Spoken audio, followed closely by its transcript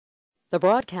The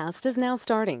broadcast is now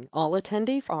starting. All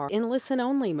attendees are in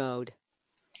listen-only mode.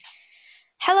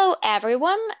 Hello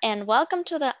everyone and welcome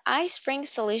to the iSpring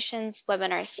Solutions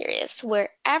webinar series, where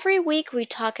every week we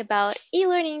talk about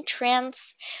e-learning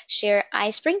trends, share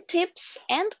iSpring tips,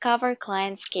 and cover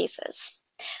clients' cases.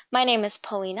 My name is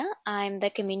Paulina. I'm the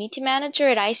community manager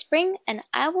at iSpring, and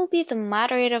I will be the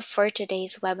moderator for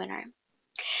today's webinar.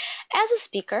 As a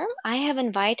speaker, I have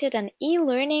invited an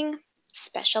e-learning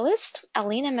specialist,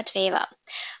 Alina Matveeva.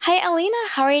 Hi Alina,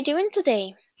 how are you doing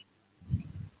today?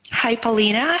 Hi,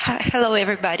 Paulina. Hello,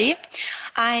 everybody.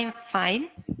 I'm fine.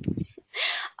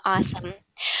 Awesome.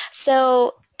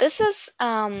 So this is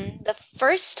the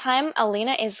first time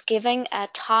Alina is giving a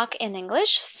talk in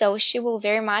English, so she will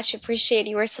very much appreciate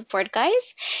your support,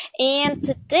 guys. And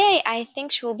today I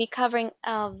think she will be covering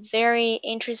a very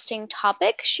interesting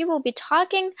topic. She will be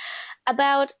talking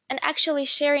about and actually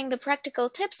sharing the practical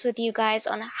tips with you guys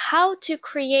on how to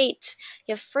create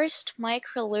your first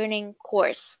microlearning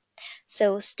course.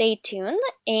 So stay tuned,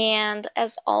 and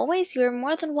as always, you're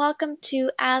more than welcome to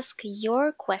ask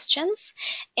your questions.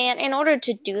 And in order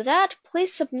to do that,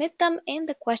 please submit them in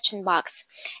the question box.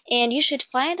 And you should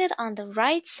find it on the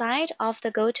right side of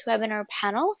the GoToWebinar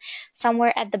panel,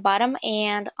 somewhere at the bottom.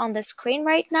 And on the screen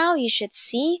right now, you should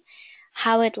see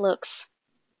how it looks.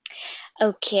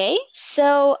 Okay,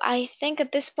 so I think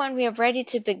at this point we are ready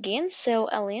to begin. So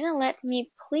Alina, let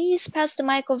me please pass the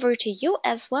mic over to you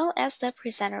as well as the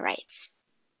presenter rights.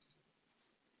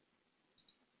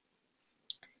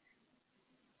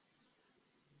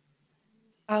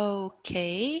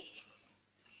 Okay.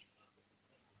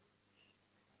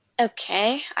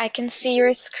 Okay, I can see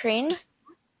your screen.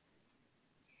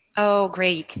 Oh,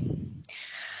 great.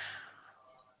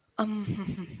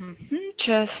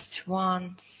 Just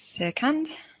 1 second.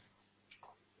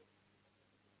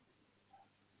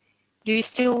 Do you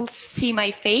still see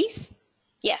my face?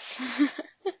 Yes.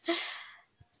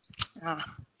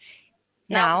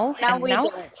 Now we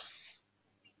don't.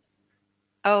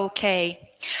 Okay.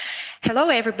 Hello,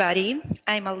 everybody.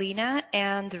 I'm Alina,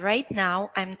 and right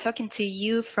now I'm talking to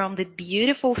you from the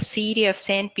beautiful city of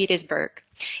St. Petersburg,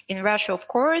 in Russia, of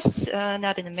course,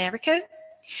 not in America.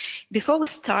 Before we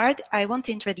start, I want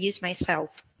to introduce myself.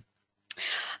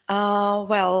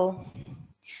 Well,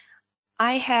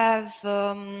 I have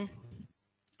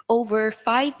over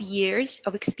 5 years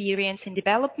of experience in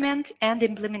development and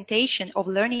implementation of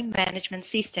learning management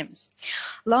systems,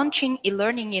 launching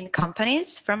e-learning in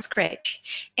companies from scratch,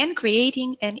 and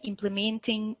creating and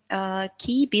implementing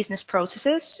key business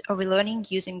processes of e-learning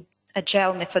using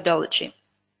agile methodology.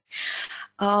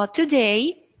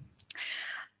 Today,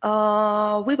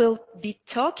 we will be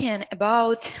talking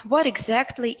about what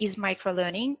exactly is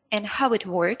microlearning and how it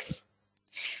works,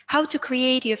 how to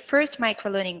create your first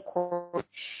microlearning course,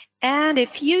 and a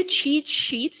few cheat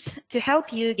sheets to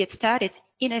help you get started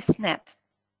in a snap.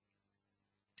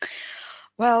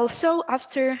 Well, so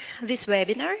after this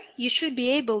webinar, you should be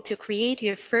able to create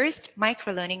your first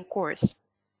microlearning course.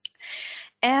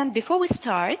 And before we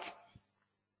start,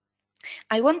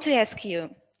 I want to ask you,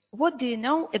 what do you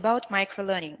know about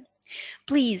microlearning?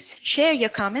 Please share your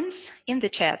comments in the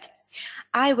chat.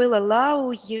 I will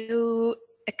allow you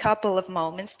a couple of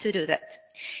moments to do that.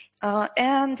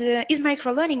 Is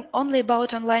microlearning only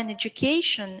about online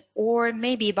education, or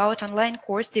maybe about online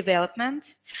course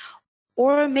development?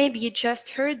 Or maybe you just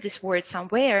heard this word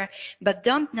somewhere but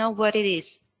don't know what it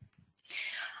is?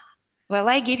 Well,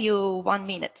 I give you 1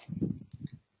 minute.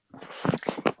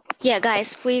 Yeah,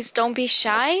 guys, please don't be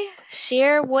shy.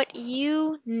 Share what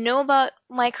you know about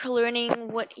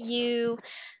microlearning, what you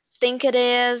think it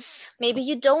is. Maybe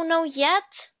you don't know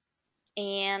yet,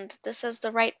 and this is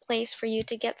the right place for you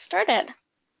to get started.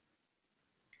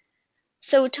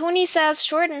 So Tony says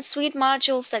short and sweet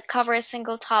modules that cover a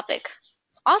single topic.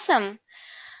 Awesome.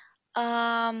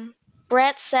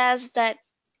 Brett says that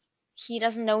he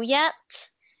doesn't know yet.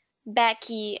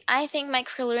 Becky, I think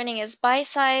microlearning is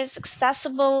bite-sized,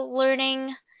 accessible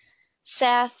learning.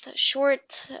 Seth,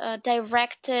 short,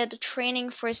 directed training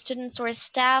for students or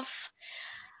staff.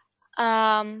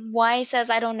 Y says,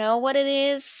 I don't know what it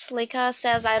is. Lika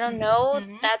says, I don't know.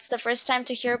 That's the first time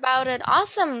to hear about it.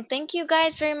 Awesome. Thank you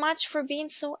guys very much for being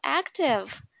so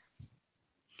active.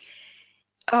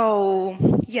 Oh,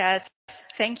 yes.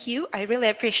 Thank you. I really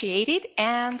appreciate it.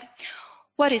 And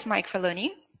what is microlearning?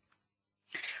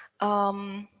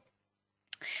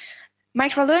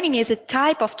 Microlearning is a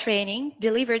type of training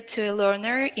delivered to a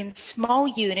learner in small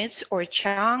units or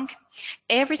chunks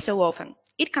every so often.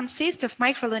 It consists of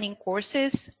microlearning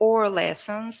courses or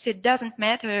lessons. It doesn't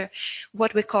matter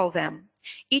what we call them.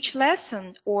 Each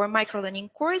lesson or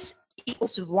microlearning course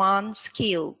equals one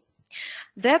skill.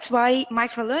 That's why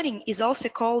microlearning is also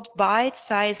called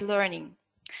bite-sized learning.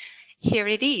 Here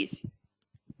it is.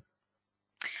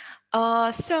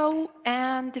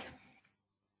 And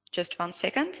just 1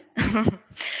 second.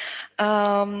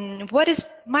 What is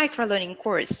microlearning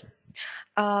course?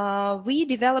 We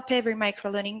develop every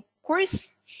microlearning course.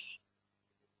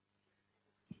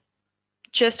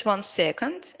 Just 1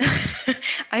 second.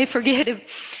 I forget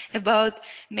about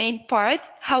main part,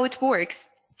 how it works.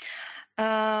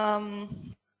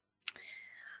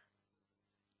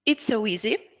 It's so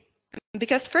easy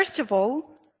because first of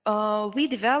all, we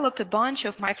develop a bunch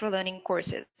of microlearning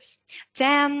courses,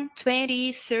 10,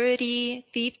 20, 30,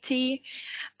 50,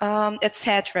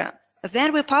 etc.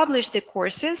 Then we publish the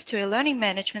courses to a learning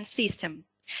management system.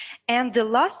 And the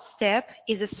last step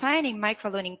is assigning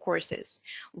microlearning courses,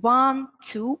 1,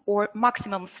 2, or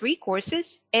maximum 3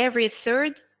 courses every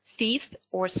 3rd, 5th,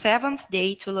 or 7th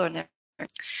day to learners.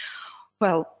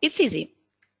 Well, it's easy.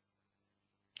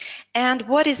 And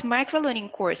what is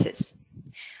microlearning courses?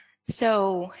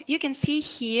 So you can see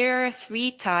here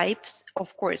 3 types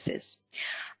of courses.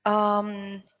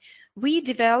 We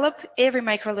develop every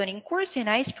microlearning course in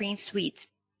iSpring suite.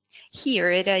 Here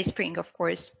at iSpring, of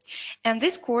course. And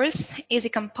this course is a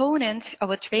component of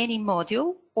a training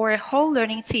module or a whole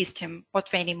learning system or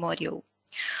training module.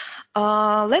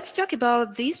 Let's talk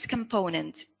about this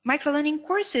component. Microlearning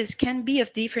courses can be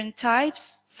of different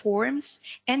types, forms,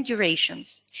 and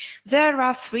durations. There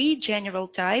are 3 general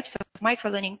types of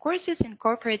microlearning courses in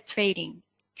corporate training.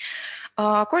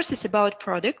 Courses about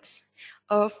products,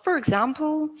 for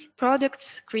example,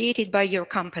 products created by your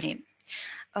company.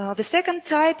 The second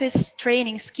type is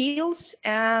training skills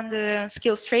and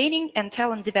skills training and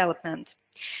talent development.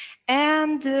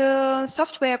 And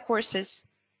software courses.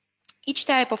 Each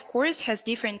type of course has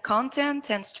different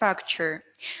content and structure.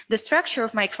 The structure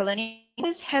of microlearning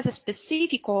has a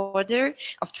specific order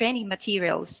of training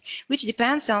materials, which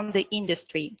depends on the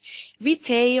industry.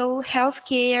 Retail,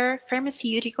 healthcare,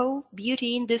 pharmaceutical,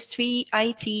 beauty industry,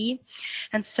 IT,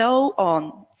 and so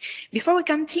on. Before we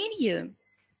continue,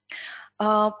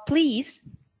 please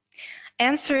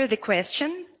answer the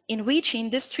question, in which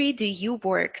industry do you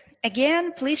work?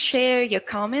 Again, please share your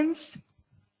comments.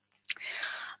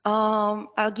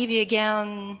 I'll give you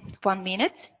again 1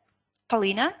 minute.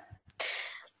 Paulina?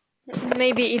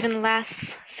 Maybe even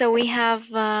less. So we have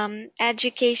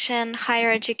education,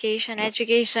 higher education,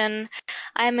 education.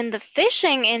 I'm in the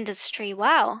fishing industry.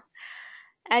 Wow.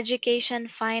 Education,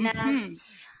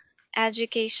 finance,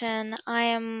 education. I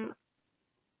am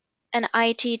an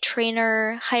IT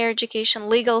trainer, higher education,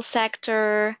 legal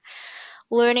sector,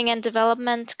 learning and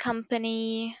development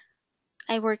company.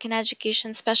 I work in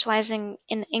education, specializing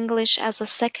in English as a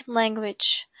second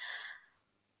language.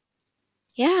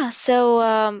 Yeah, so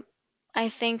I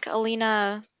think,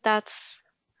 Alina, that's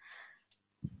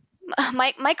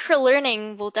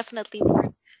microlearning will definitely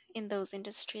work in those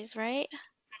industries, right?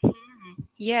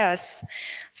 Yes.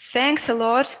 Thanks a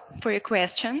lot for your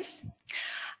questions.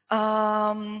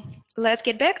 Let's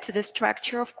get back to the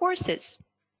structure of courses.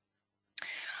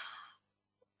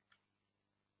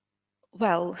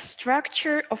 Well,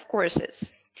 structure of courses.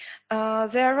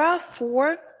 There are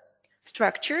 4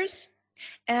 structures,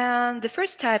 and the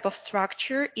first type of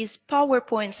structure is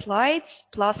PowerPoint slides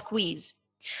plus quiz.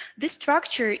 This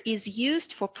structure is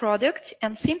used for product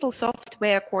and simple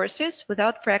software courses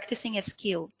without practicing a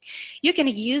skill. You can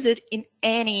use it in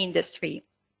any industry.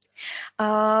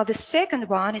 The second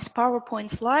one is PowerPoint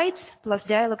slides plus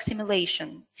dialogue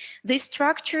simulation. This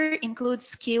structure includes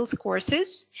skills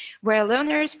courses where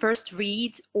learners first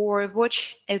read or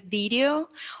watch a video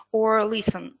or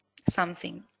listen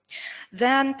something.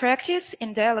 Then practice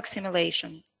in dialogue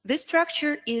simulation. This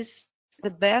structure is the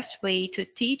best way to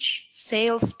teach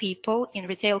salespeople in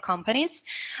retail companies,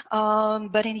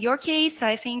 but in your case,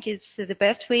 I think it's the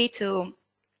best way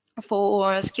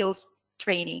for skills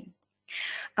training.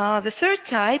 The third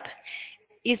type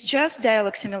is just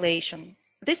dialogue simulation.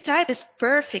 This type is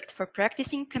perfect for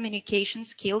practicing communication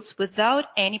skills without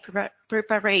any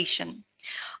preparation.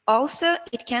 Also,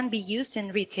 it can be used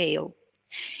in retail.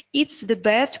 It's the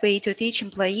best way to teach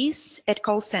employees at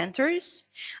call centers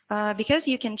because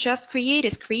you can just create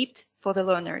a script for the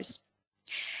learners.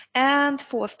 And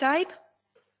fourth type,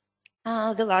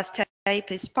 the last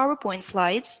type is PowerPoint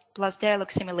slides plus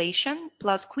dialogue simulation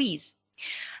plus quiz.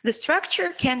 The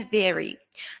structure can vary,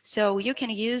 so you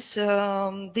can use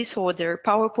this order: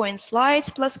 PowerPoint slides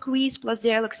plus quiz plus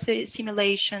dialogue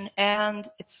simulation, and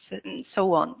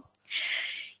so on.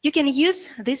 You can use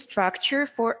this structure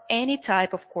for any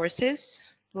type of courses,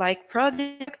 like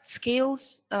product,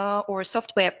 skills, or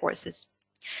software courses.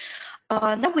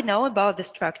 Now we know about the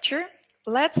structure.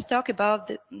 Let's talk about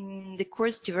the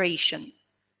course duration.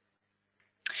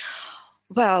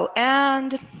 Well,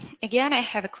 and again, I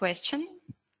have a question.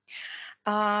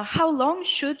 How long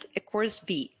should a course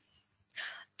be?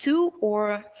 2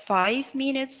 or 5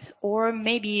 minutes, or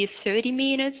maybe 30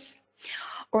 minutes?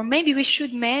 Or maybe we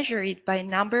should measure it by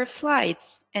number of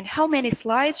slides. And how many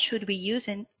slides should we use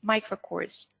in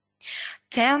microcourse?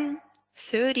 10,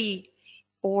 30,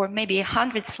 or maybe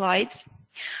 100 slides?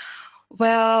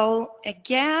 Well,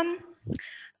 again,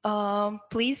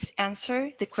 please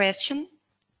answer the question.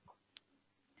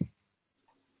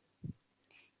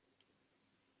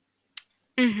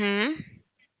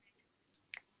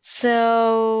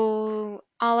 So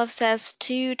Olive says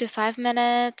 2 to 5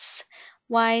 minutes.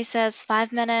 Y says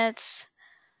 5 minutes.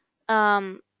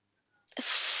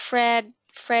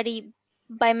 Freddie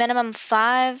by minimum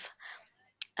 5.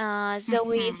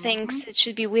 Zoe thinks it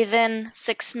should be within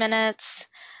 6 minutes.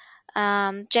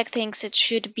 Jack thinks it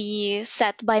should be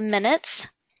set by minutes.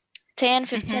 10,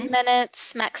 15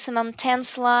 minutes, maximum 10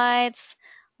 slides,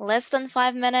 less than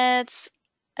 5 minutes,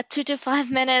 2 to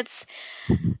 5 minutes.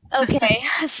 Okay,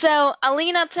 so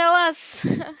Alina, tell us,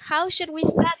 how should we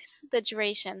set the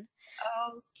duration?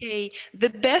 Okay, the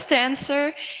best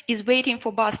answer is waiting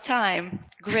for bus time.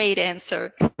 Great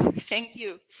answer. Thank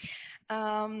you.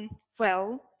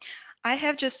 Well, I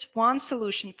have just one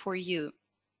solution for you.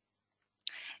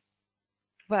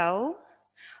 Well,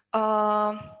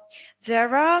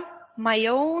 there are my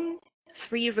own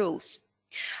 3 rules.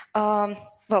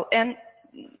 Well, and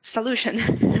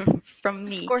solution from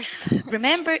me. Of course.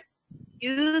 Remember,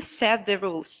 you set the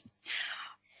rules.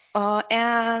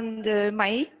 And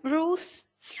my rules,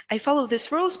 I follow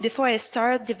these rules before I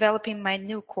start developing my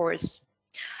new course.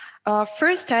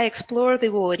 First, I explore the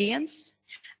audience.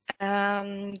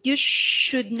 You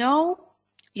should know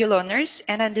your learners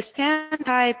and understand the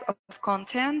type of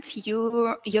content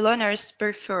your learners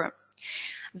prefer.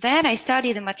 Then I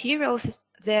study the materials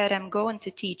that I'm going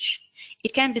to teach.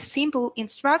 It can be simple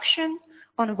instruction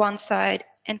on one side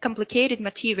and complicated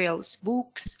materials,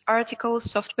 books, articles,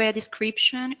 software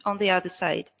description on the other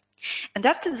side. And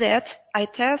after that, I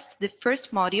test the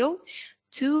first module,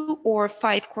 2 or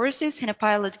 5 courses in a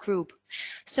pilot group.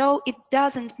 So it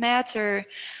doesn't matter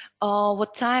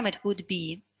what time it would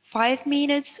be, 5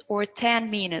 minutes or 10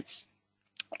 minutes.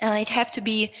 It has to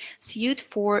be suited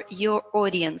for your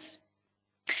audience.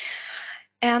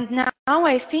 And now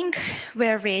I think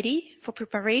we're ready for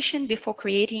preparation before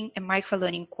creating a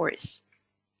microlearning course.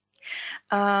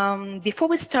 Before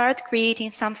we start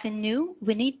creating something new,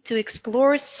 we need to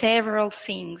explore several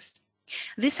things.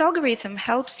 This algorithm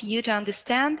helps you to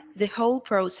understand the whole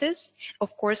process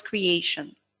of course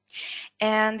creation.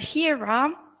 And here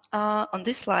are, on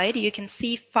this slide, you can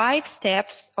see 5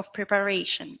 steps of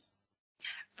preparation.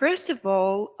 First of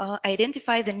all,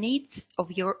 identify the needs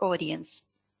of your audience.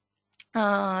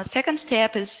 Second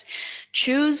step is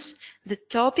choose the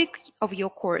topic of your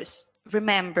course.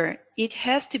 Remember, it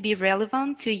has to be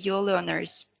relevant to your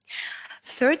learners.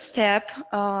 Third step,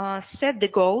 set the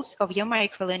goals of your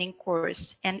microlearning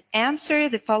course and answer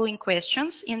the following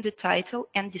questions in the title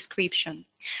and description.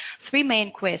 3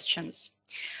 main questions.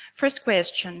 First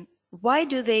question, why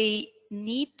do they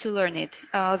need to learn it?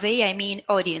 They, I mean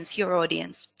audience, your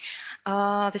audience.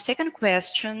 The second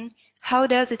question, how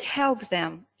does it help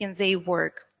them in their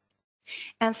work?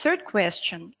 And third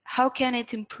question, how can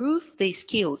it improve their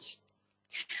skills?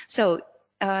 So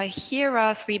here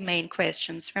are 3 main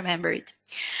questions, remember it.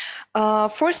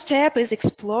 Fourth step is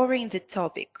exploring the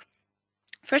topic.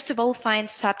 First of all, find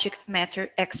subject matter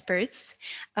experts.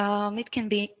 It can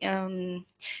be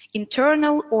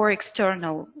internal or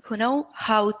external, who know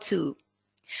how to.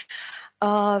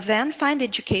 Then find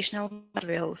educational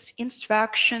materials,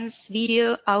 instructions,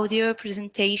 video, audio,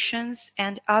 presentations,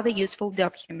 and other useful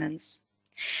documents.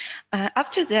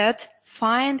 After that,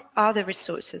 find other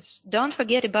resources. Don't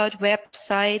forget about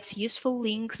websites, useful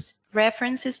links,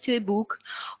 references to a book,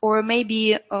 or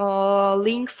maybe a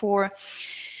link for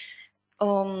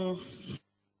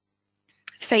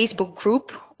Facebook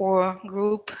group or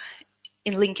group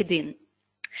in LinkedIn.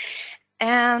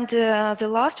 And the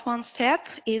last one step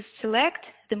is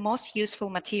select the most useful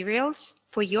materials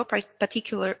for your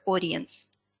particular audience.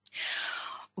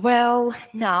 Well,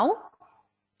 now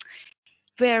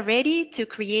we are ready to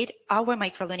create our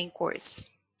microlearning course.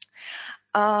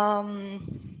 I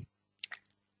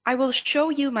will show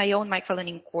you my own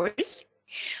microlearning course.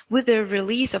 With the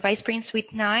release of iSpring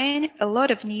Suite 9, a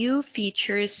lot of new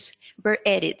features were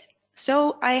added.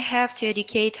 So I have to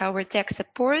educate our tech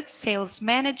support, sales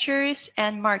managers,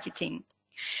 and marketing.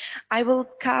 I will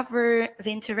cover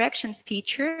the interaction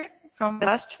feature from the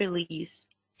last release.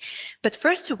 But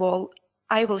first of all,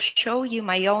 I will show you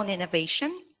my own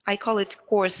innovation. I call it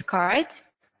course card.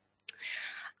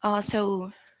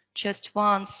 So just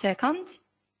 1 second.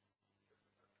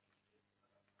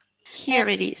 Here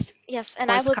it is. Yes, and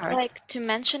I Course would card. like to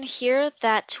mention here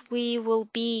that we will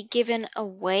be giving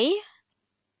away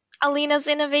Alina's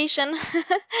innovation.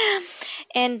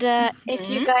 And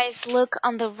if you guys look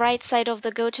on the right side of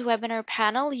the GoToWebinar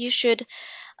panel, you should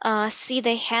see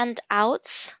the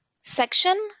handouts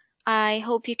section. I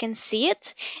hope you can see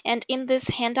it. And in this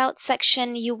handout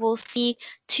section, you will see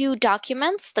 2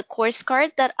 documents, the course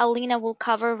card that Alina will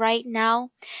cover right now,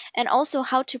 and also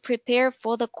how to prepare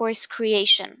for the course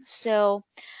creation. So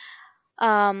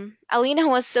Alina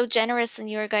was so generous, and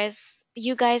you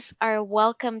guys are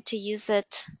welcome to use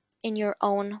it in your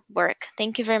own work.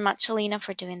 Thank you very much, Alina,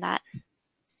 for doing that.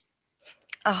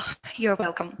 Oh, you're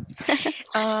welcome.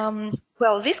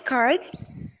 Well, this card,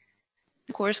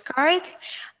 course card,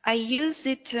 I use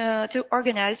it to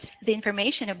organize the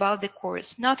information about the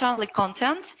course, not only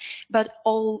content, but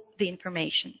all the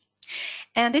information.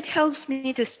 And it helps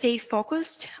me to stay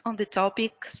focused on the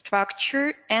topic,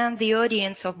 structure, and the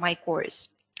audience of my course.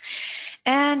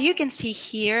 And you can see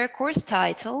here course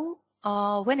title.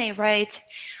 When I write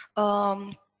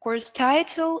course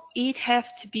title, it has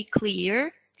to be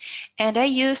clear, and I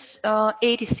use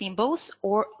 80 symbols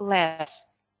or less.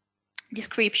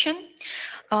 Description.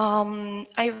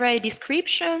 I write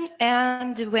description,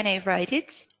 and when I write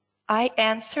it, I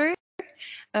answer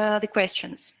the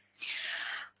questions.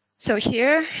 So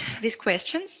here, these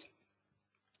questions.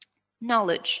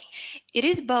 Knowledge. It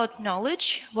is about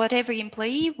knowledge. What every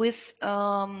employee with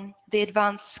the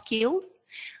advanced skills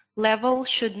level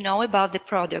should know about the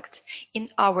product. In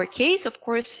our case, of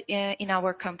course, in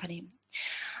our company.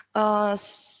 In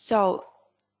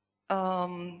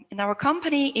our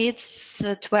company, it's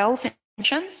 12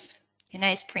 inventions in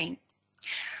iSpring.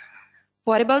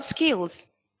 What about skills?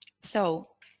 So,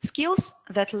 skills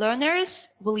that learners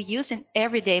will use in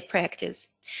everyday practice.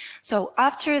 So,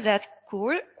 after that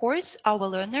course, our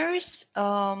learners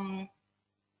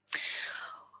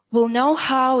will know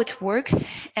how it works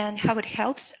and how it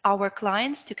helps our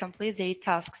clients to complete their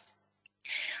tasks.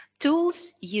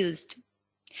 Tools used.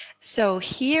 So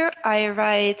here I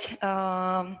write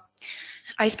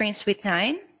iSpring Suite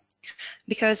 9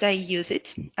 because I use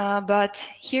it, but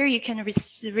here you can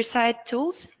recite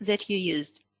tools that you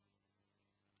used.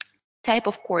 Type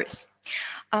of course.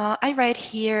 I write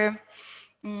here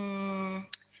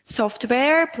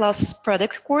software plus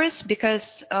product course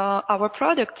because our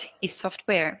product is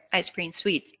software, iSpring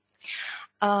Suite.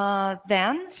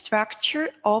 Then structure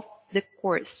of the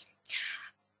course.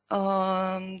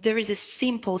 There is a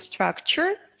simple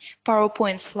structure,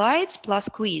 PowerPoint slides plus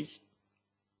quiz.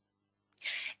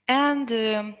 And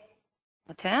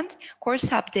course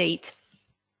update.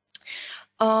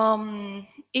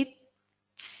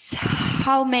 It's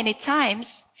how many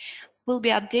times we'll be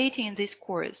updating this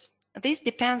course. This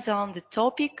depends on the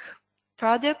topic,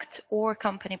 product, or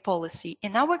company policy.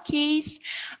 In our case,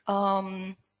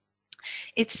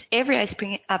 it's every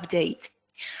iSpring update.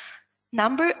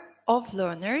 Number of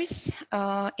learners,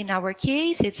 in our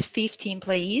case, it's 50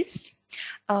 employees.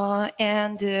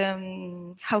 And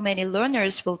how many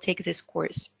learners will take this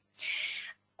course?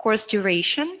 Course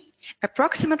duration,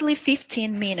 approximately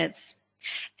 15 minutes.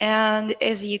 And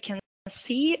as you can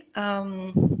see,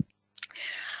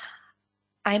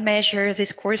 I measure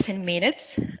this course in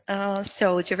minutes,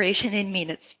 so duration in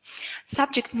minutes.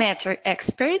 Subject matter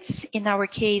experts, in our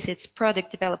case, it's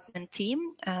product development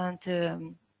team, and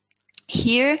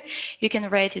here you can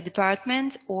write a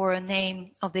department or a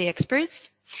name of the experts.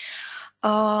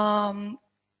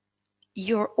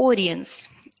 Your audience,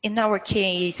 in our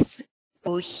case,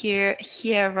 so here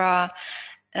are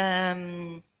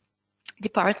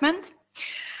department,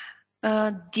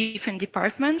 different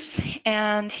departments,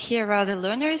 and here are the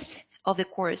learners of the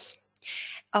course.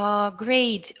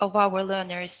 Grade of our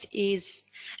learners is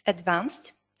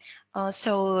advanced.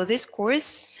 So this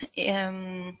course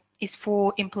is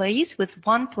for employees with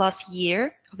 1+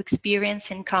 year of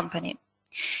experience in company.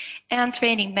 And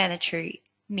training manager,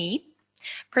 me,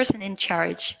 person in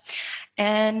charge.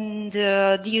 And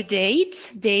due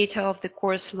date of the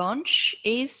course launch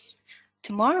is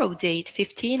tomorrow, date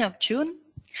 15 of June.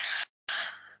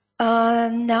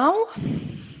 Now,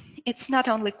 it's not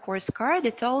only course card,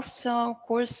 it's also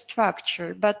course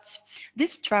structure, but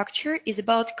this structure is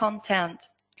about content.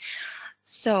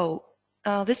 So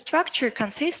the structure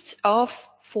consists of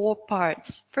 4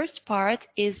 parts. First part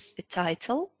is the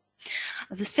title.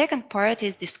 The second part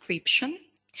is description.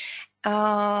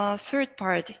 Third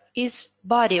part is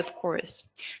body of course.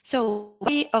 So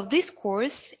body of this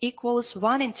course equals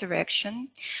one interaction.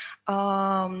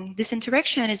 This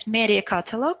interaction is media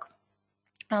catalog.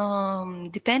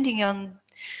 Depending on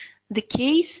the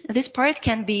case, this part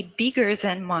can be bigger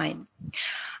than mine.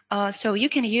 So you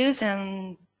can use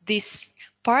in this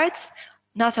part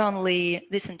not only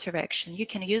this interaction, you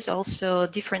can use also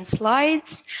different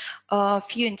slides, a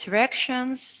few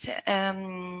interactions,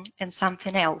 and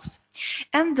something else.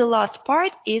 And the last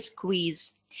part is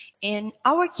quiz. In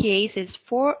our case, it's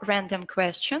 4 random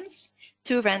questions,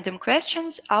 2 random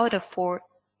questions out of 4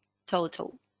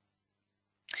 total.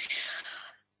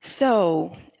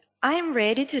 So I'm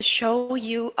ready to show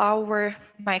you our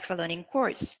microlearning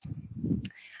course.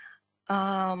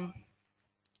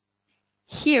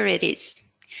 Here it is.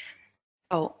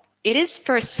 So it is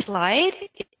first slide.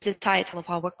 It's the title of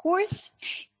our course,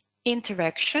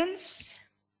 interactions.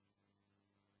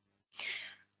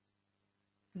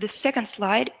 The second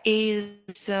slide is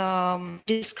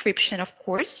description of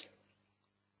course.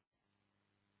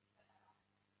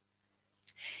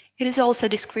 It is also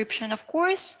description of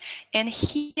course, and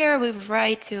here we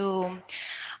write to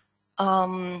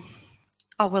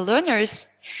our learners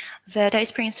that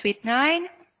iSpring Suite 9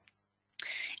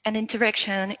 and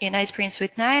interaction in iSpring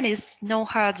Suite 9 is no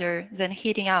harder than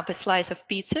heating up a slice of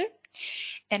pizza,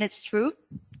 and it's true.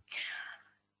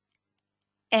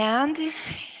 And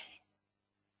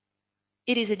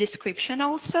it is a description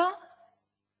also.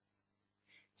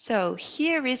 So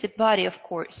here is a body of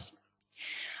course.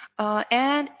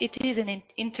 And it is an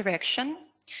interaction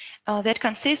that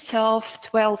consists of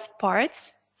 12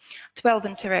 parts, 12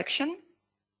 interaction.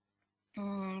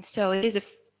 So it is a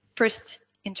first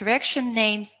interaction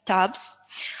named tabs.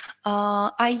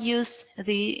 I use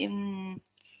the in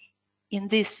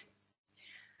this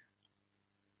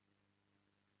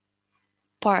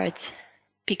part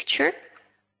picture.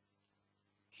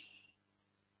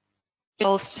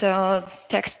 Also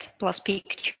text plus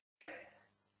picture.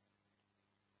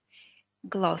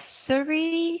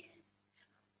 Glossary.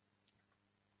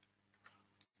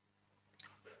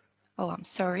 Oh, I'm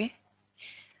sorry.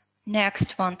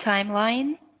 Next one,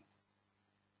 timeline.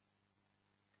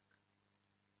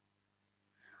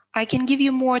 I can give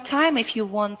you more time if you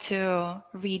want to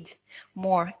read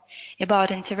more about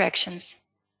interactions.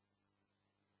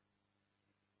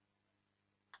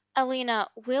 Alina,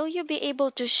 will you be able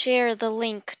to share the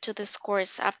link to this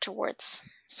course afterwards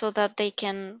so that they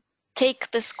can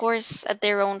take this course at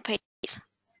their own pace?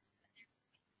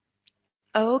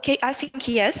 Okay, I think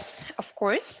yes, of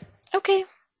course. Okay,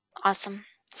 awesome.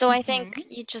 So I think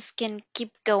you just can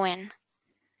keep going.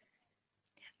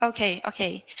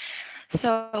 Okay.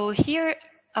 So here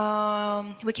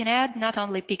we can add not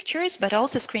only pictures, but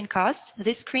also screencasts.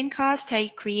 This screencast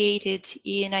I created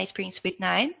in iSpring Suite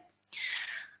 9.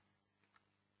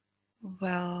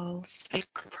 Well,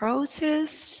 cycle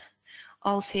process.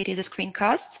 Also, it is a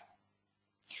screencast.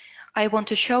 I want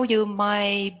to show you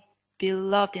my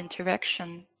beloved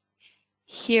interaction.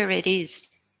 Here it is.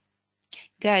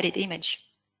 Guided image.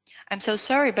 I'm so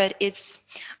sorry, but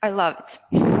I love it.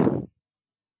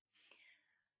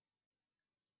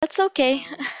 That's okay.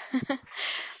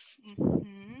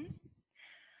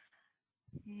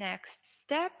 Next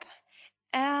step.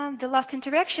 And the last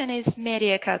interaction is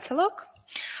media catalog.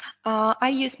 I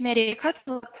use media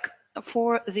catalog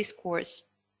for this course.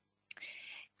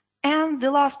 And the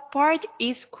last part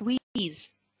is quiz.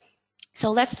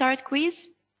 So let's start quiz.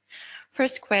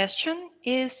 First question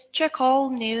is check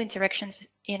all new interactions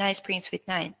in iSpring Suite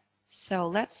 9. So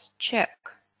let's check.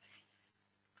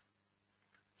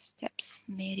 Steps,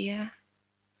 media.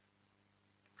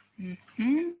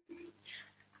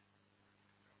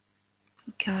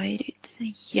 Guided,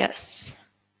 yes.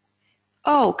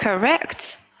 Oh,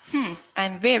 correct.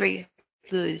 I'm very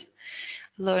good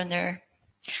learner.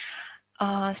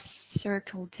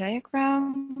 Circle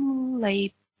diagram,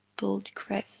 labeled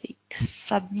graphics,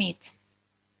 submit.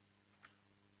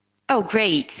 Oh,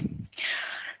 great.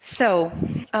 So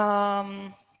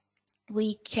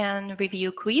we can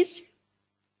review quiz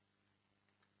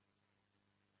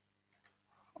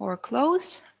or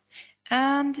close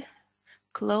and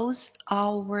close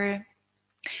our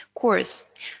course.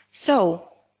 So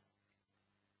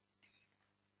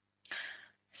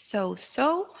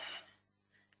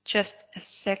just a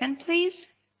second, please.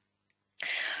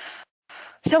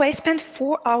 So I spent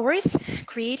 4 hours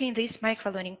creating this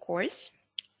microlearning course.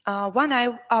 1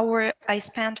 hour I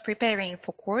spent preparing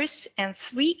for course, and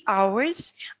 3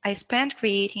 hours I spent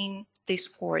creating this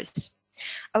course.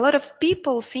 A lot of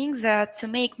people think that to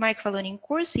make microlearning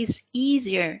course is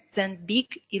easier than big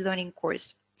e-learning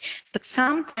course. But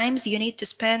sometimes you need to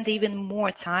spend even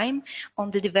more time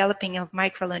on the developing of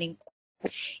microlearning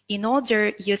in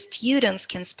order your students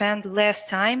can spend less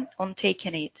time on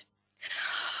taking it.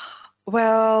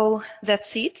 Well,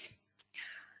 that's it.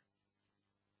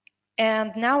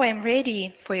 And now I'm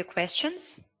ready for your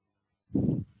questions.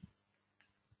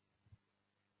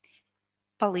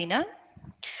 Paulina?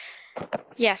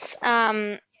 Yes.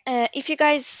 If you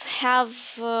guys have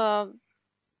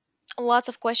lots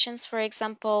of questions, for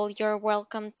example, you're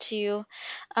welcome to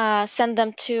send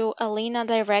them to Alina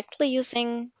directly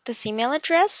using this email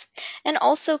address, and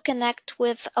also connect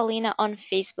with Alina on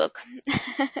Facebook.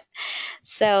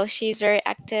 So she's very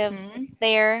active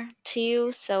there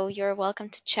too, so you're welcome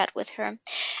to chat with her.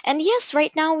 And yes,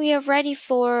 right now we are ready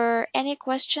for any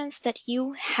questions that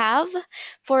you have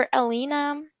for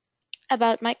Alina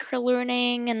about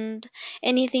microlearning and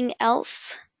anything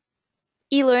else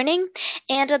e-learning.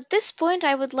 And at this point,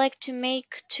 I would like to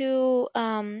make two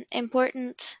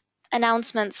important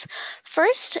announcements.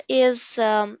 First is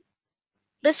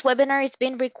this webinar is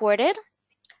being recorded.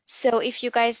 So if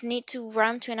you guys need to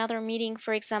run to another meeting,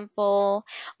 for example,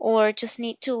 or just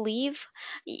need to leave,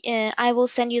 I will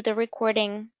send you the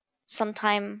recording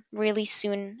sometime really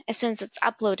soon, as soon as it's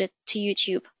uploaded to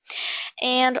YouTube.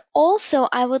 And also,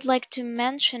 I would like to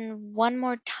mention one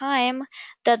more time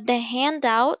that the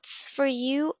handouts for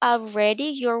you are ready.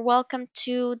 You're welcome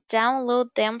to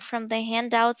download them from the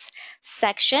handouts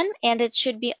section, and it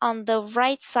should be on the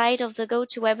right side of the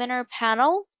GoToWebinar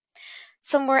panel,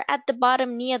 somewhere at the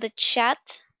bottom near the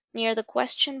chat, near the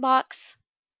question box.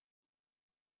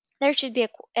 There should be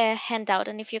a handout,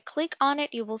 and if you click on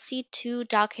it, you will see two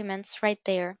documents right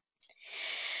there.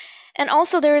 And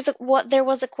also, there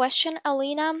was a question,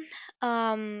 Alina,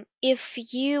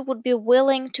 if you would be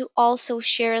willing to also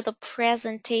share the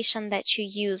presentation that you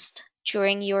used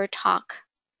during your talk.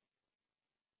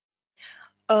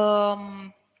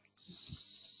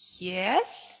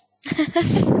 Yes.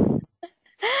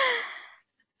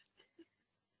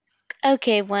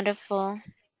 Okay, wonderful.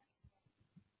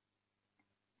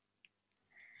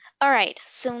 All right,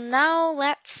 so now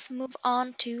let's move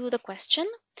on to the question.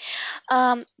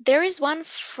 There is one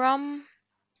from,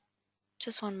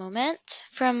 just one moment,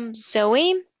 from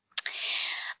Zoe.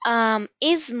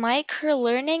 Is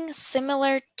microlearning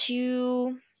similar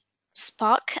to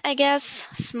SPOC, I guess,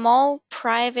 small,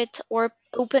 private, or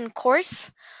open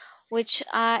course, which,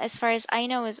 as far as I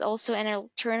know, is also an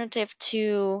alternative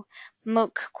to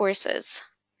MOOC courses,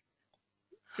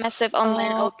 massive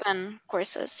online open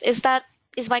courses.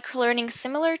 Is microlearning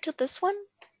similar to this one?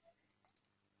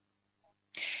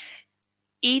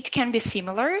 It can be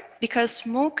similar because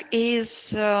MOOC is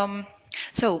so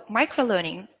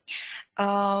microlearning.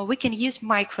 We can use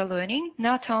microlearning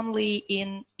not only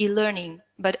in e-learning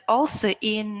but also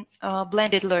in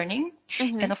blended learning,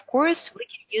 and of course we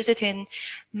can use it in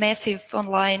massive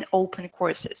online open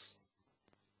courses.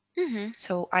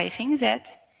 So I think that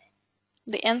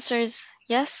the answer is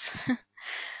yes.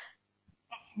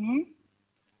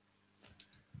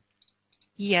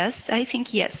 Yes, I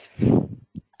think yes.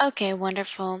 Okay,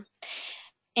 wonderful.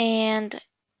 And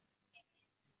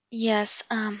yes,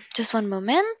 just one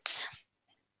moment.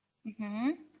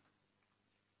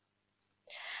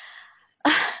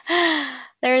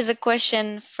 There is a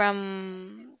question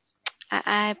from,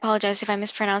 I apologize if I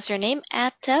mispronounce your name,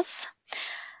 Atef.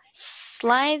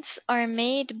 Slides are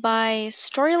made by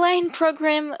Storyline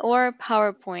program or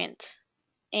PowerPoint?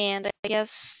 And I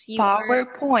guess you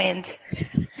PowerPoint.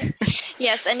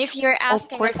 Yes, and if you're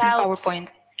asking of course about, in PowerPoint.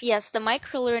 Yes, the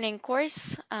microlearning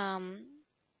course,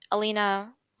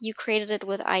 Alina, you created it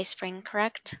with iSpring,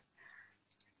 correct?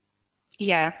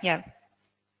 Yeah.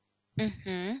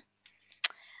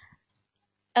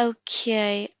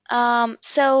 Okay.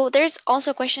 So there's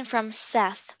also a question from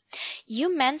Seth.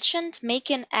 You mentioned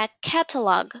making a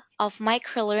catalog of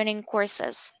microlearning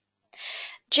courses.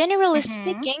 Generally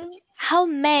speaking, how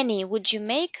many would you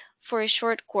make for a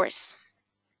short course?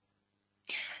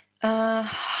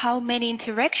 How many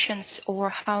interactions or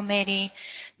how many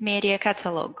media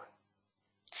catalog?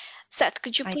 Seth,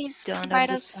 could you please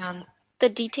provide us the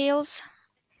details?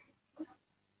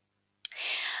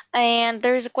 And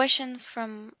there's a question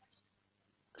from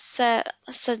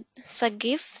Sajif,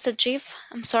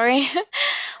 I'm sorry.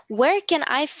 Where can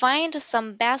I find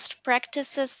some best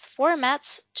practices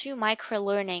formats to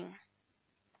microlearning?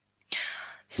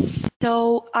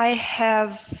 So I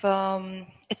have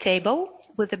a table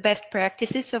with the best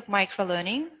practices of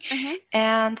microlearning,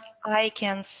 and I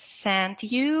can send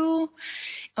you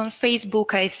on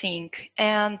Facebook, I think,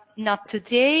 and not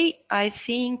today. I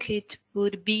think it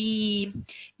would be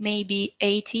maybe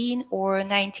 18 or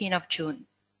 19 of June.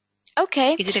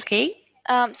 Okay. Is it okay?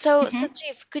 So Mm-hmm.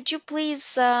 Sanjeev, could you please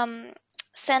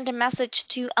send a message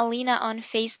to Alina on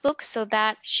Facebook so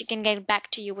that she can get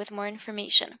back to you with more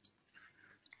information?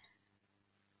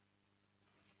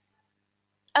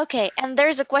 Okay, and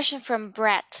there's a question from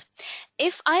Brett.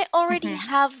 If I already Mm-hmm.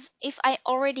 have if I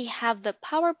already have the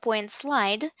PowerPoint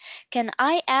slide, can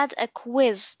I add a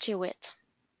quiz to it?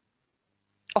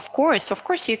 Of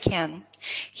course you can.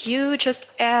 You just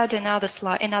add another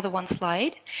slide, another one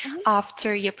slide Mhm.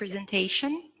 after your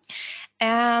presentation,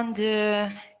 and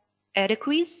add a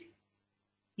quiz.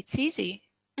 It's easy.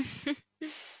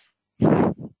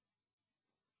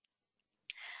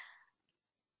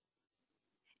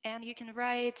 And you can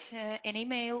write an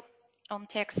email on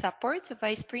tech support of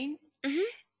iSpring.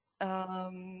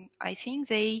 Mhm. I think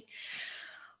they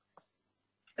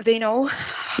know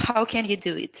how can you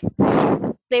do it.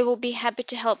 They will be happy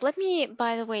to help. Let me,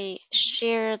 by the way,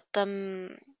 share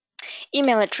the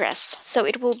email address. So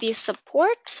it will be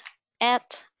support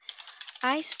at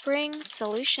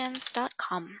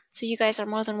ispringsolutions.com. So you guys are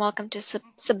more than welcome to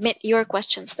submit your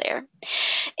questions there.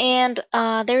 And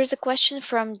there is a question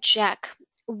from Jack.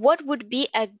 What would be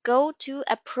a go-to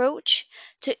approach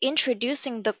to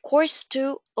introducing the course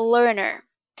to a learner?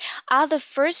 Are the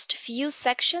first few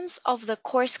sections of the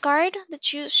course card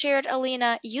that you shared,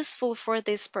 Alina, useful for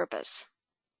this purpose?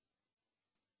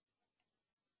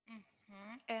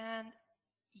 And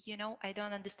I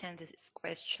don't understand this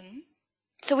question.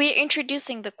 So we're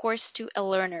introducing the course to a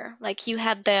learner. Like you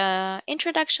had the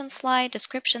introduction slide,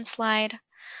 description slide.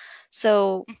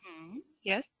 So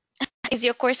Yes. is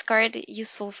your course card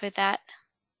useful for that?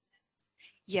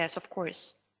 Yes, of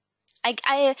course.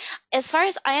 As far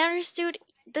as I understood,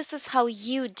 this is how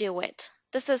you do it.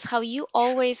 This is how you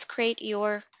always create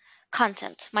your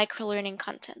content, microlearning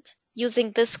content, using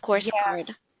this course Yes.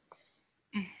 card.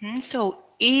 So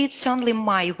it's only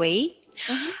my way,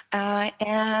 Mhm.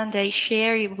 and I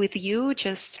share with you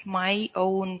just my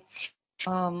own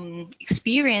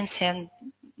experience, and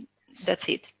that's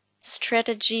it.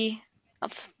 Strategy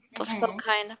of some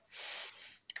kind.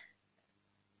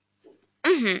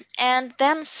 And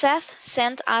then Seth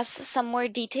sent us some more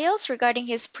details regarding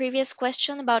his previous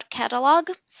question about catalog.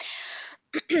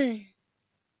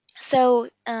 So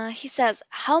he says,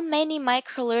 how many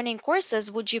microlearning courses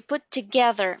would you put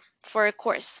together for a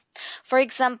course? For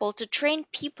example, to train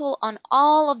people on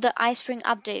all of the iSpring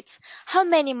updates, how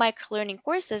many microlearning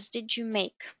courses did you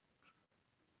make?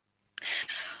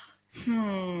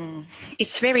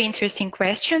 It's very interesting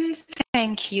question.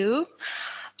 Thank you.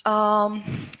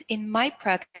 In my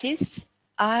practice,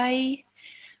 I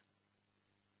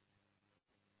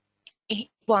in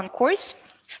one course,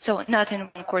 so not in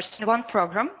one course, in one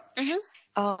program.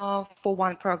 Hmm. For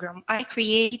one program, I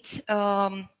create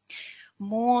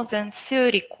more than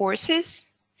 30 courses.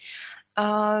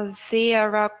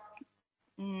 There are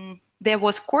there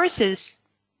was courses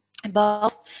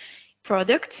about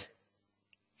product,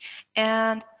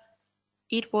 and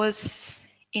it was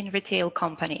in retail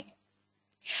company.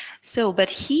 So, but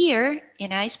here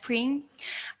in iSpring,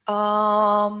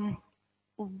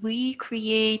 we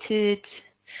created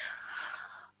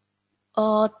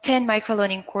 10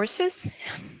 microlearning courses,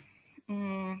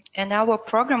 and our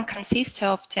program consists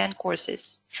of 10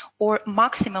 courses, or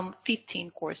maximum 15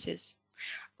 courses,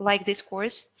 like this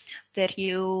course that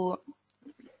you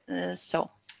saw.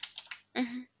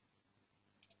 Hmm.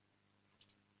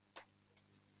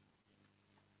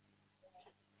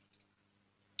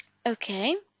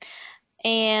 Okay.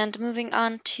 And moving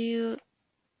on to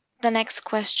the next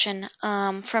question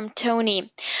from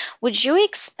Tony. Would you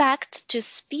expect to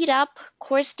speed up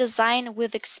course design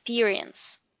with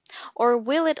experience, or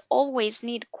will it always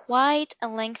need quite a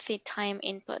lengthy time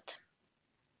input?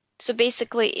 So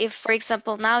basically, if, for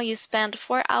example, now you spend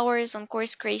 4 hours on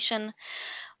course creation,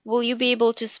 will you be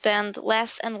able to spend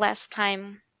less and less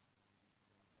time?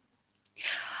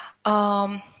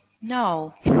 No,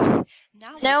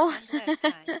 now I No? spend less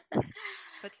time.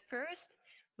 But first,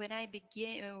 when I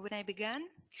began,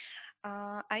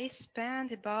 I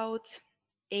spent about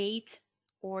 8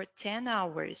 or 10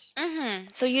 hours.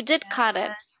 So you did cut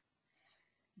it.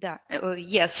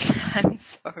 Yes, I'm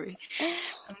sorry.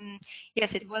 Um,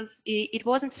 yes, it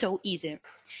wasn't so easy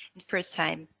the first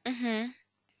time. hmm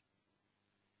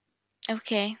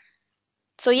Okay.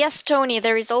 So yes, Tony,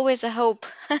 there is always a hope.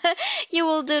 You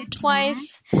will do Mhm.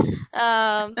 twice,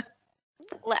 um,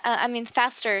 I mean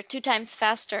faster, 2 times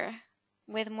faster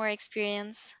with more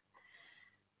experience.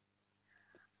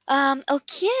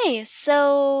 Okay,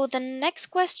 so the next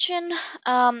question,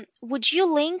 would you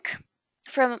link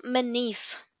from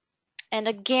Manif? And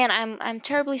again, I'm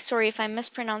terribly sorry if I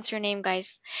mispronounce your name,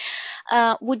 guys.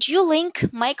 Would you link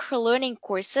microlearning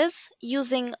courses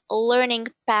using learning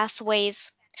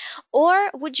pathways, or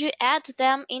would you add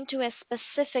them into a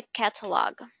specific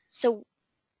catalog? So,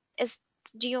 is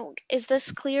is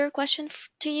this clear question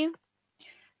to you?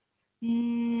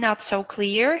 Not so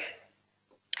clear.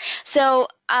 So,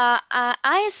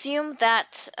 I assume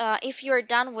that if you're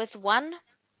done with one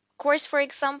course, for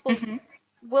example, Hmm.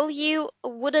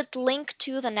 would it link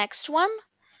to the next one?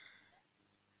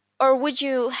 Or would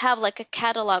you have like a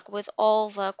catalog with all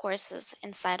the courses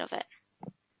inside of it?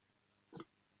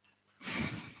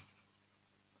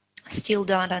 Still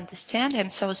don't understand. I'm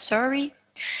so sorry.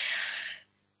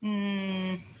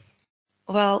 Mm,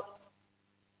 well,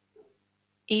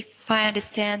 if I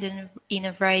understand in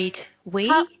a right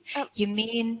How way, you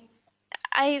mean?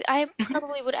 I Mhm,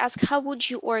 probably would ask, how would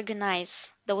you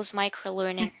organize those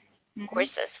microlearning mhm.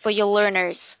 courses for your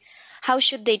learners? How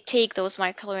should they take those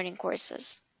microlearning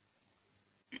courses?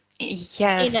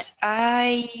 In a, Yes,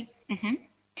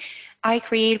 I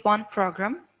create one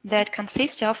program that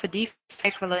consists of a different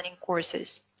microlearning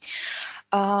courses.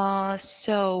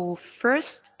 So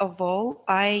first of all,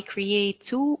 I create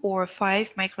 2 or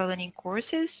 5 microlearning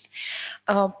courses,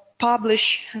 uh,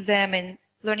 publish them in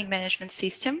learning management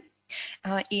system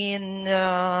in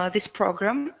this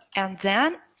program, and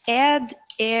then add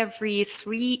every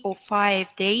 3 or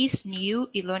 5 days new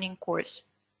e-learning course.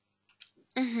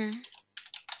 Mhm.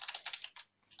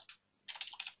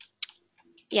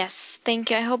 Yes, thank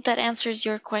you. I hope that answers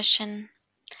your question,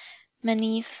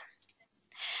 Manif.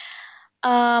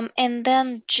 And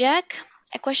then Jack,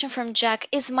 a question from Jack.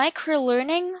 Is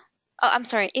microlearning, I'm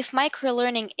sorry, if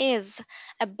microlearning is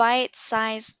a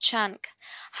bite-sized chunk,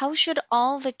 how should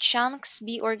all the chunks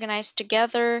be organized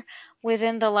together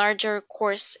within the larger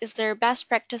course? Is there a best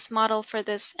practice model for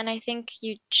this? And I think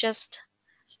you just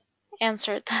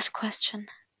answered that question.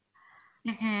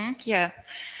 Yeah,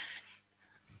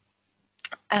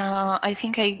 I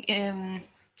think I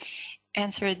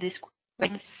answered this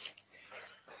questions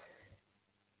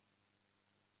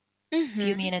a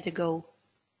few Hmm. minutes ago.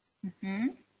 Hmm.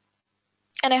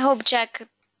 And I hope Jack,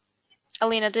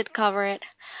 Alina did cover it.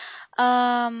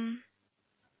 Um,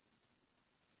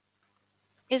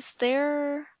 is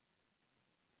there,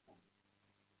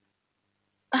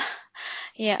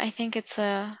 yeah, I think it's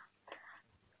a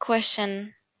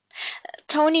question.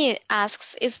 Tony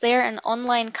asks, is there an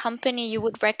online company you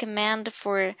would recommend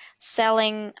for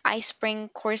selling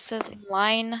iSpring courses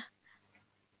online?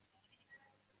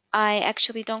 I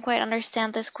actually don't quite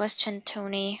understand this question,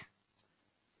 Tony.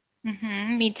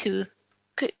 Me too.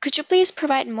 Could you please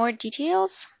provide more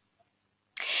details?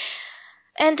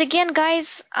 And again,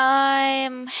 guys,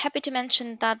 I'm happy to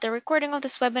mention that the recording of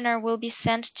this webinar will be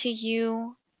sent to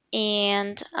you,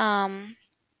 and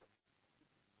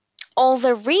all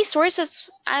the resources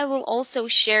I will also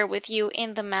share with you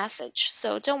in the message.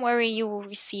 So don't worry, you will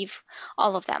receive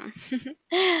all of them.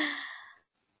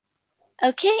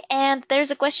 Okay, and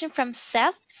there's a question from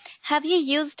Seth. Have you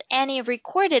used any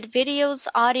recorded videos,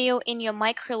 audio in your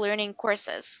microlearning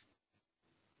courses?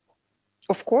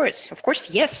 Of course,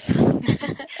 yes.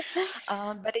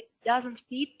 But it doesn't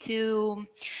fit to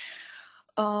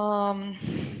um,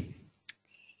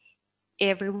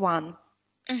 everyone.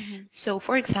 Mhm. So,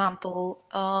 for example,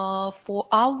 for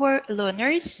our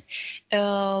learners,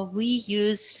 we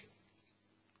use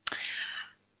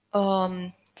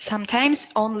sometimes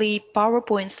only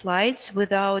PowerPoint slides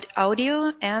without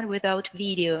audio and without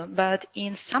video. But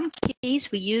in some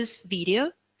case, we use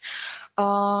video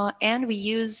and we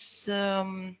use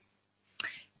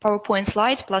PowerPoint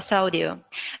slides plus audio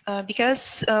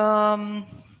because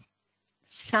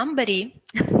somebody,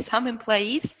 some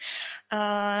employees,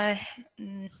 uh,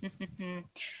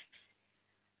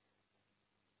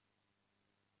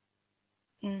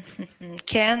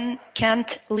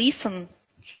 can't listen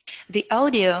the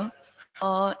audio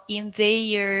in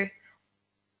their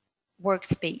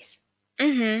workspace.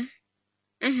 Mhm.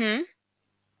 Mhm.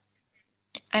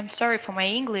 I'm sorry for my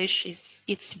English.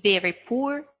 It's very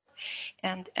poor,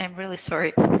 and I'm really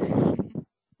sorry.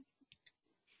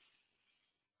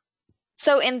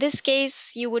 So in this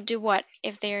case, you would do what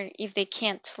if they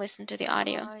can't listen to the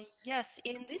audio? Yes,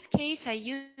 in this case, I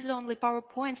use only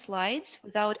PowerPoint slides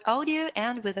without audio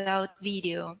and without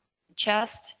video,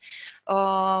 just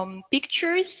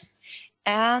pictures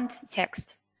and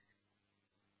text.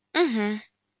 Mhm.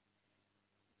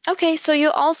 Okay, so you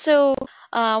also,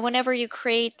 whenever you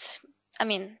create, I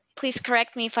mean, please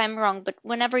correct me if I'm wrong, but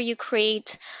whenever you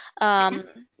create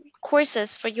Mhm.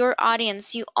 courses for your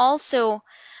audience, you also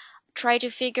try to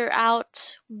figure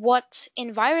out what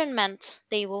environment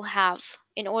they will have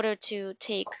in order to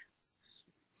take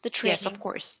the Yes, of training.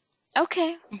 course.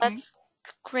 Okay, Hmm. that's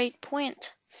a great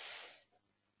point.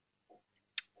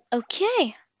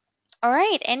 Okay. All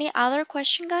right. Any other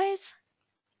question, guys?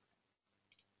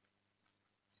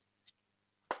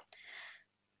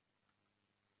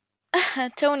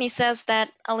 Tony says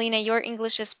that, Alina, your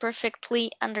English is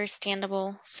perfectly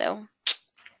understandable. So,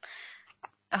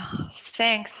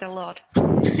 Thanks a lot.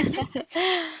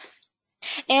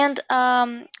 and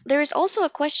there is also a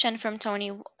question from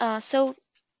Tony. So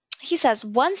he says,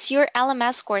 once your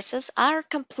LMS courses are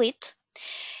complete,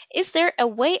 is there a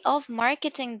way of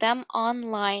marketing them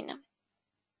online?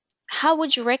 How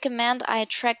would you recommend I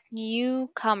attract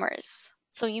newcomers?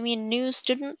 So you mean new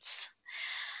students?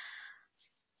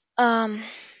 Um,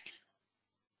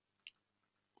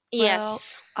 Well,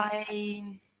 yes.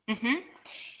 mhm,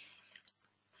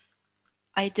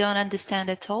 I don't understand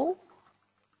at all.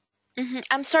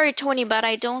 I'm sorry, Tony, but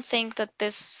I don't think that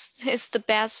this is the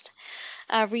best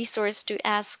resource to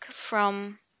ask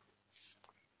from.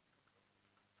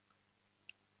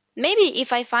 Maybe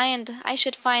if I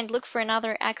should look for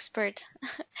another expert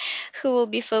who will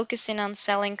be focusing on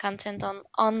selling content on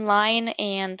online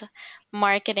and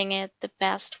marketing it the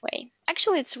best way.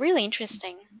 Actually, it's really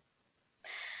interesting.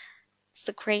 It's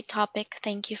a great topic.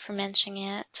 Thank you for mentioning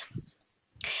it.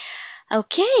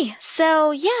 Okay,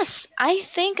 so yes, I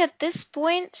think at this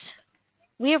point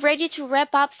we are ready to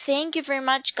wrap up. Thank you very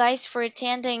much, guys, for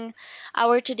attending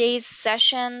our today's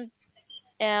session.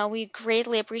 We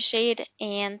greatly appreciate it.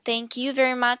 And thank you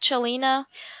very much, Alina,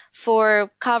 for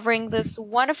covering this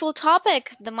wonderful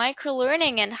topic, the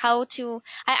microlearning and how to.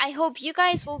 I hope you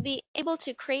guys will be able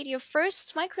to create your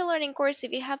first microlearning course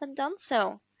if you haven't done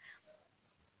so.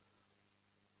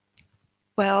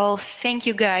 Well, thank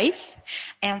you guys,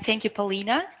 and thank you,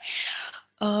 Paulina.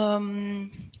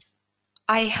 Um,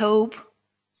 I hope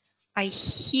I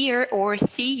hear or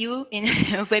see you in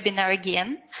a webinar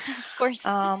again. Of course.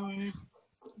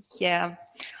 Yeah.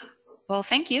 Well,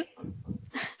 thank you.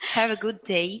 Have a good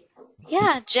day.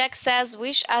 Yeah, Jack says,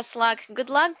 wish us luck. Good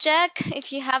luck, Jack.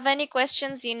 If you have any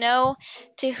questions, you know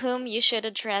to whom you should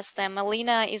address them.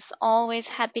 Alina is always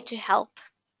happy to help.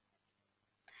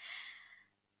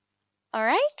 All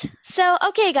right. So,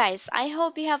 okay, guys, I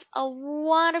hope you have a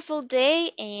wonderful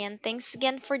day and thanks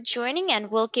again for joining, and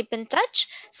we'll keep in touch.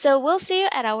 So, we'll see you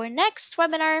at our next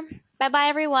webinar. Bye bye,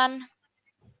 everyone.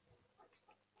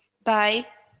 Bye.